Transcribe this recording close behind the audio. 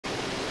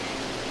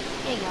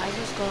Hey guys,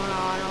 what's going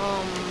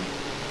on?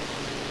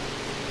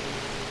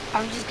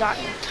 I've just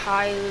gotten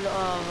tired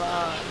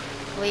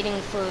of waiting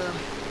for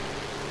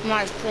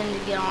my friend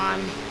to get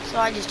on, so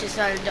I just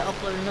decided to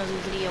upload another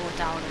video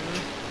without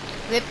him.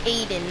 Rip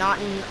Aiden,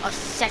 not in a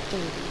second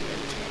video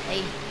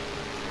today.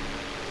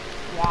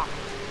 Wow.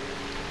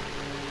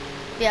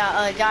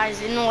 Yeah,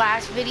 guys, in the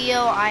last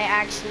video, I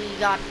actually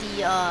got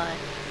the, I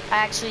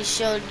actually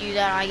showed you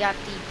that I got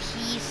the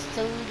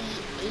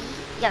P38,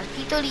 yeah, the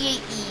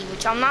P38E,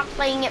 which I'm not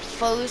playing it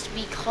first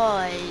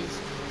because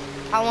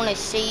I want to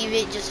save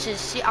it just to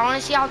see, I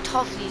want to see how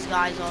tough these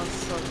guys are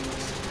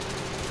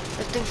first.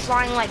 If they're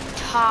flying like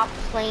top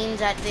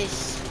planes at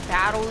this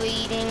battle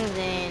rating,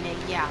 then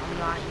yeah,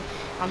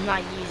 I'm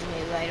not using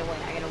it right away.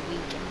 I gotta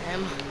weaken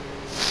them.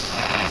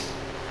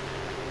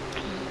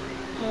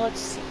 Let's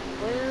see,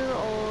 where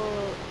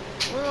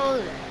are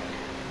they?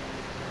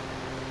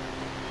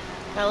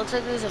 Now, it looks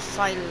like there's a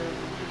fighter over here.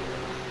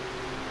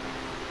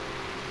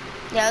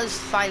 Yeah, there's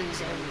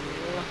fighters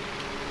everywhere.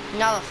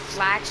 Now the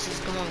flax is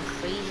going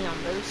crazy on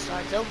both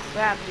sides. Oh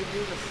crap, dude,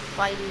 there's a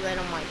fighter right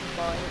on my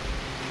butt.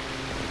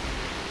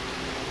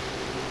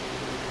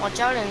 Watch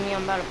out, enemy,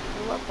 I'm about to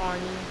pull up on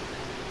you.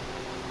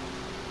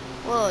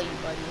 Where are you,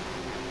 buddy?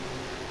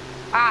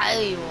 Ah,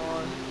 there you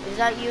are. Is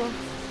that you?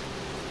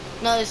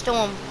 No, there's still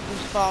one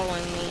who's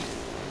following me.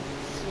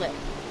 Flip.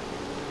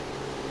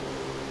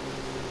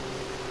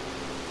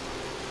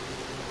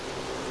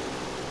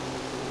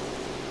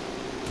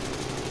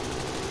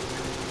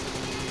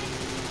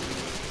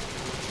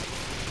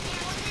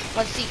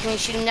 Let's see, can we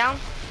shoot him down?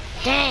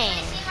 Dang. Can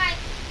you see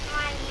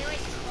my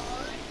newest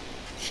code?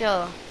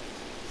 Sure.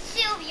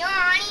 Sylvia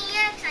on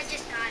here, 'cause I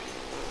just got it.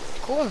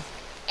 Cool. And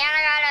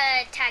I got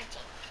a tag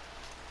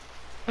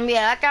team.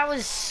 Yeah, that guy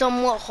was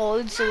somewhat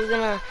hard, so we're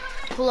gonna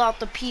pull out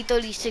the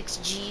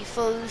P36G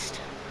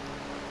first.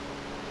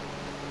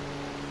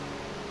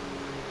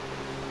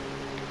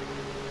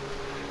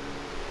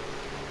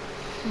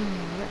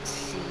 Let's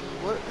see.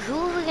 Who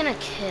are we gonna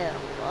kill?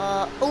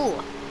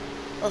 Oh,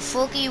 a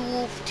Focke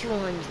Wulf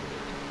 200.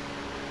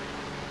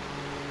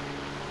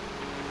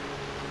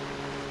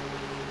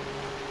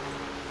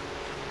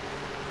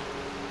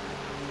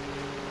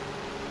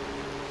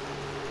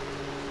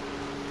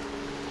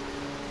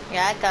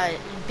 Yeah, that guy,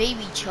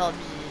 Baby Chubbs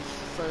is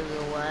further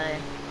away.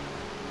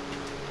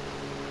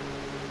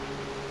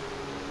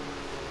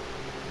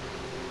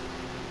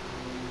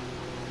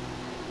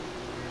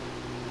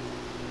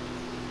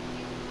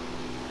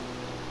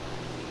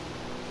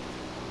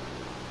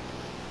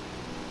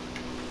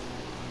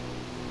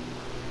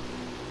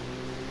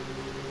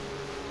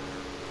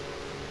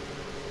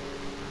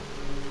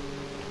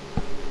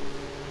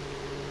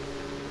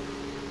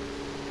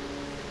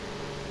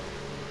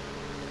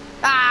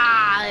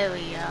 Ah, there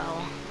we go.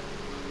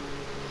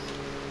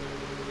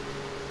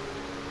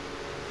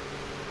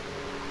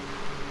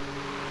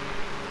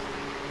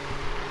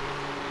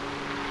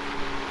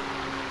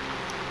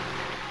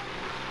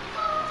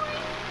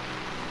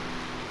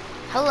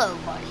 Hello,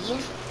 buddy. You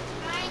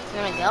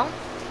wanna go?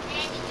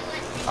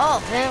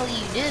 Oh, apparently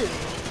you do.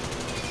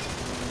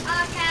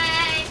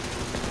 Okay.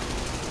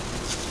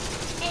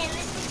 And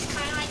this looks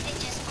kind of like the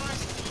Just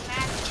Cause 3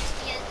 map, just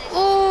because there's...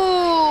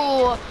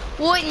 Ooh,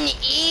 what an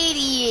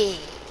idiot.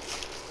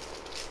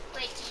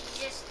 Wait, did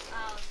you just...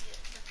 Oh,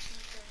 the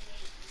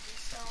P38E.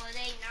 So are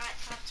they not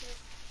top 2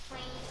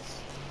 planes?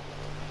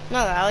 No,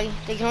 Allie,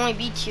 they can only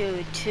be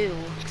tier 2,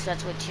 because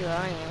that's what tier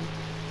I am.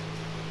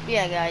 But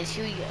yeah, guys,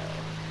 here we go.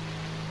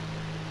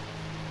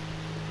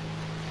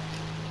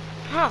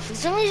 Huh, for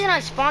some reason I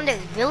spawned at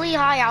really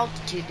high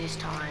altitude this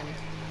time.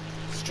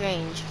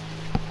 Strange.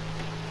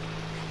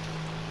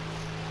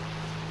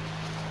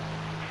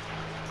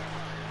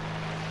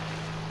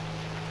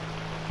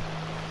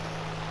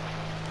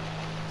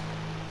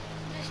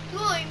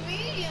 Destroy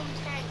medium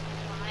tank.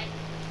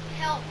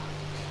 Hell.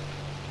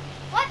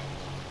 What?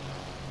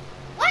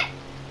 What?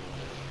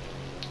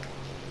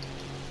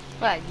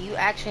 What, do you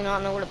actually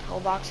not know what a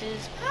pillbox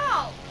is?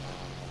 No.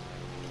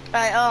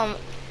 Alright,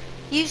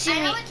 you've seen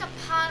I know me. it's a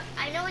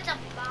I know it's a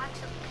box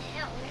of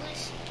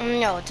pills.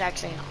 No, it's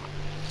actually not.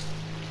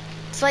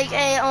 It's like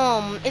a,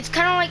 it's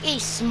kind of like a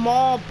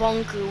small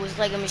bunker with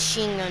like a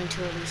machine gun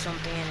turret or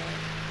something in it.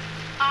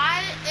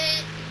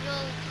 It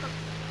will.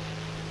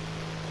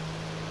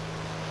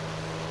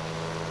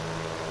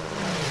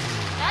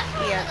 That's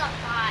probably Yeah. a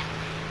bot.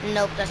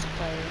 Nope, that's a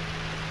player.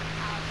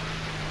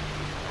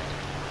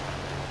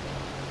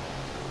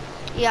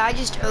 Yeah, I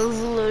just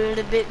overloaded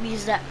a bit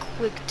because of that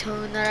quick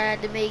turn that I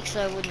had to make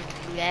so I wouldn't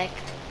wreck.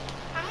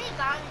 How many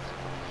bombs?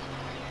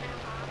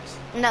 Bombs?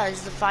 No,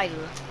 it's the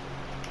fighter.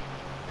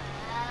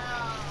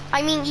 Oh.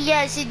 I mean,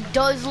 yes, it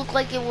does look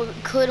like it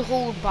could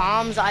hold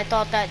bombs. I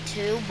thought that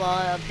too,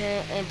 but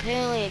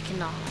apparently it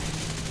cannot.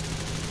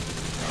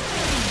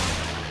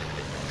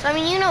 So, I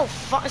mean, you know,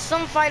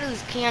 some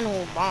fighters can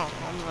hold bombs.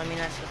 I mean,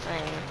 that's the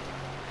thing.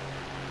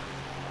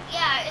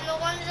 Yeah, and the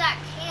ones that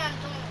can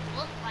don't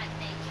look like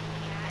they can.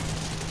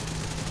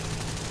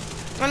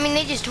 I mean,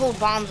 they just hold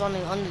bombs on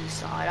the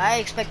underside. I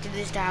expected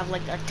this to have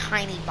like a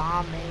tiny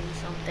bomb maybe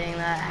something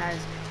that has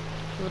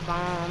the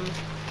bombs.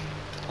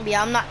 But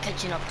yeah, I'm not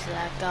catching up to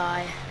that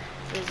guy.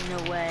 There's no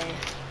way.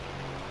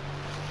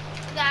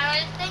 Yeah,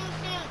 those things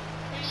seem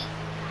pretty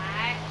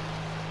fast.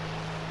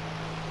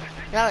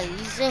 No,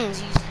 these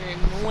things used to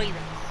annoy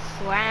the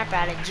crap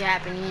out of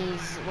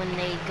Japanese when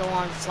they go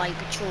on flight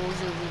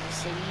patrols over the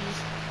cities.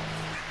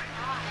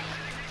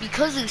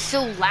 Because it's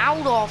so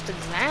loud off the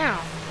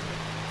ground.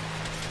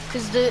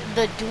 Because the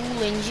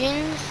dual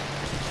engines.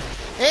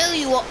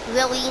 Really?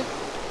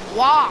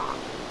 Wow.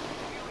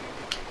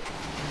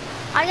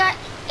 I got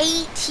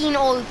 18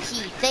 OP.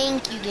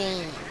 Thank you,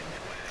 game.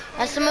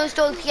 That's the most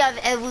OP I've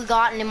ever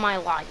gotten in my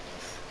life.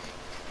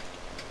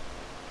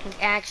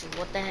 Actually,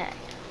 what the heck?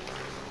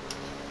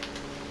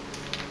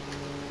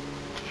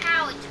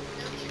 How it's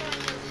really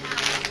showing you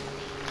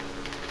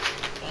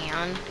how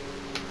And?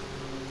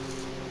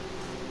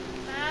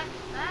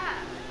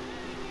 that.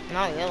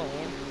 Not really.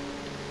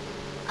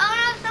 Oh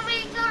no,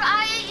 somebody killed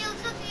IAU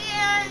Cookie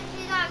and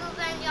she got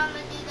revenge on the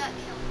dude that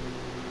killed her.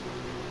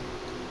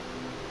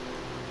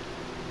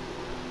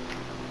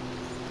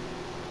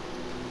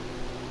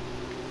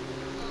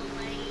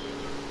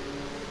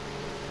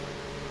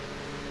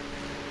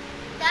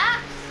 That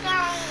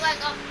sounds like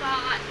a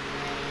bot.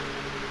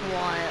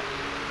 What?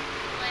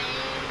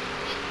 Playing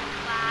with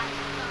flash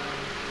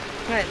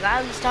stuff. Alright,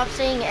 Riley, stop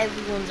saying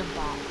everyone's a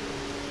bot.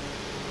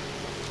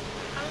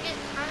 I'm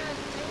just trying to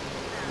think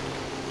about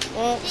it.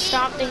 Well, See,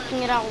 stop look. thinking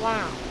it out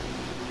loud.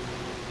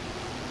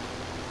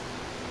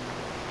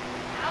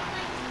 I'll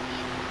think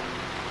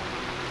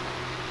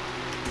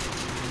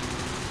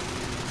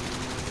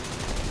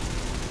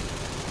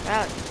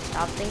Riley,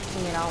 stop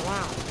thinking it out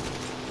loud.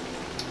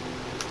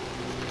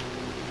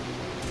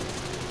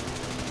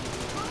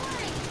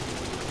 Why?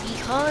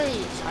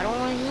 Because I don't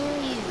want to hear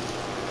you.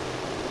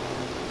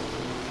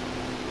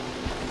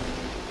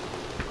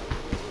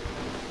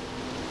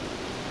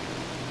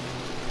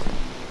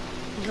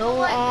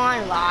 Go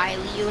on,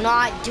 Riley. You're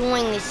not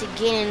doing this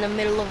again in the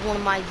middle of one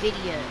of my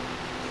videos.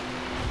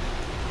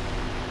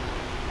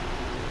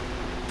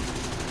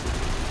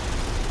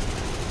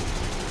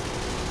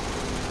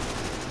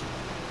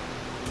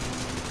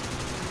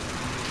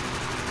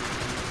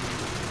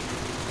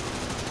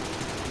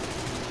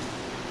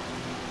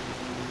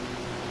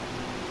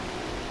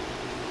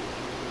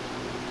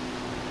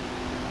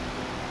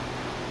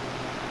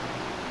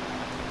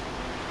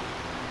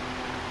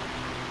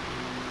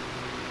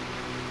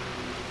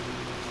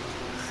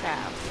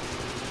 Crap.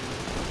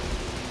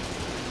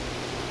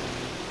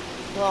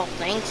 Well,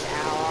 thanks,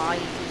 Ally.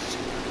 You just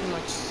pretty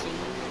much saved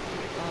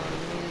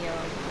me a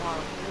lot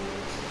of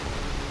fools.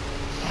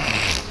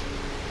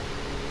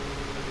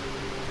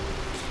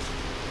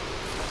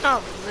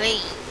 Oh,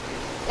 great.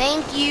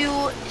 Thank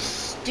you,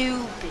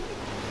 stupid.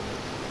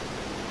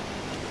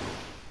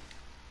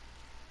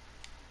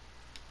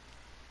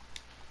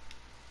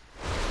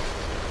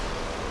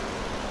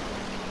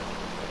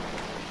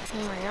 Oh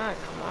my god,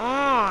 come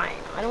on.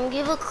 I don't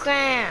give a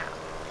crap.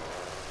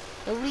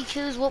 Nobody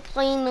cares what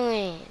plane they're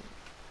in.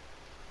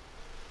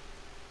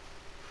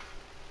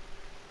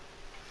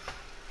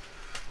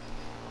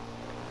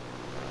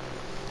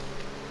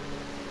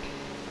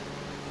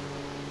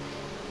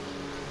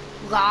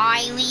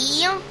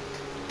 Riley?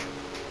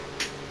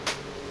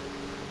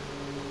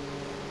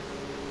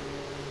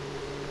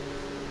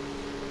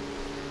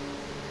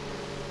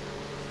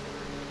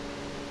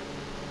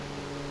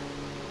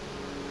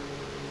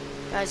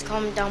 Guys,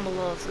 comment down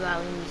below if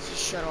Riley needs to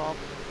shut up.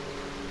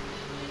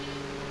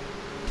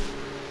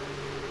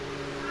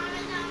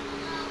 Comment down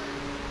below.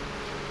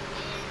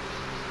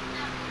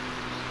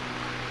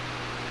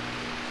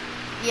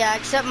 Yeah,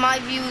 except my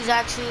view is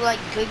actually like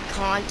good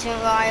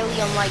content, Riley,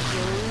 unlike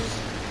yours.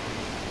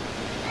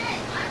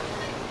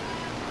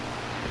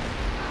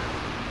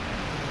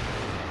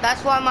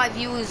 That's why my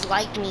viewers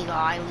like me,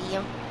 Riley.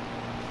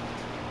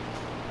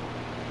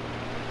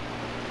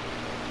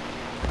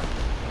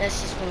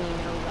 That's just when you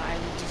know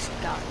Riley just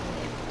got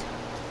whipped.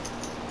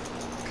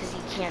 Because he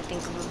can't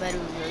think of a better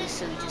word,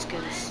 so he just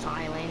goes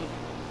silent.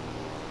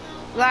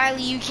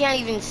 Riley, you can't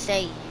even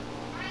say it.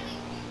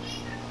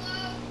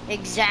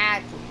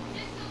 Exactly.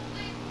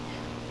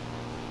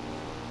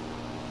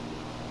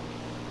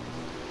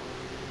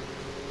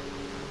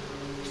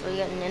 So we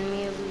got an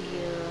enemy over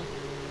here.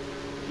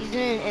 He's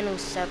in an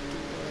interceptor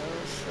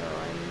though, so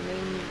I may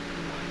need to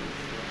be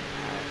mindful of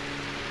that.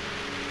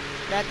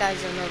 That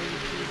guy's another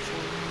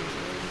P400.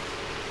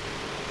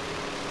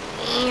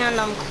 And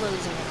I'm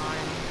closing it on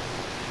him.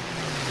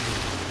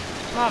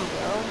 Come on,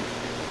 bro.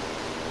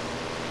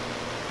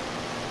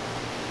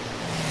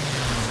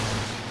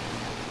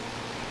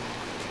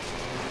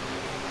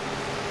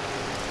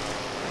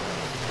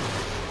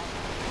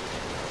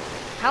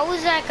 How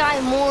is that guy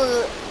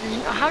more...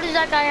 How does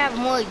that guy have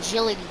more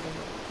agility than me?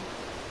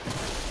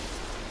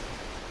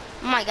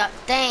 Oh my god,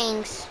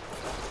 thanks.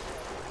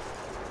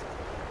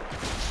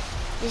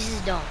 This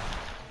is dumb.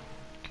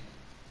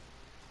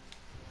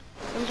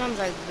 Sometimes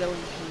I really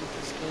hate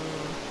this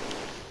game.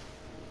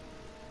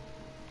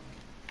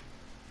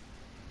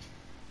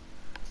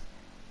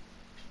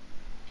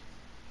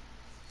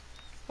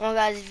 Well,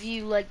 guys, if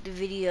you liked the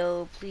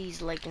video,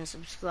 please like and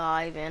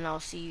subscribe, and I'll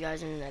see you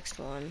guys in the next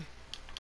one.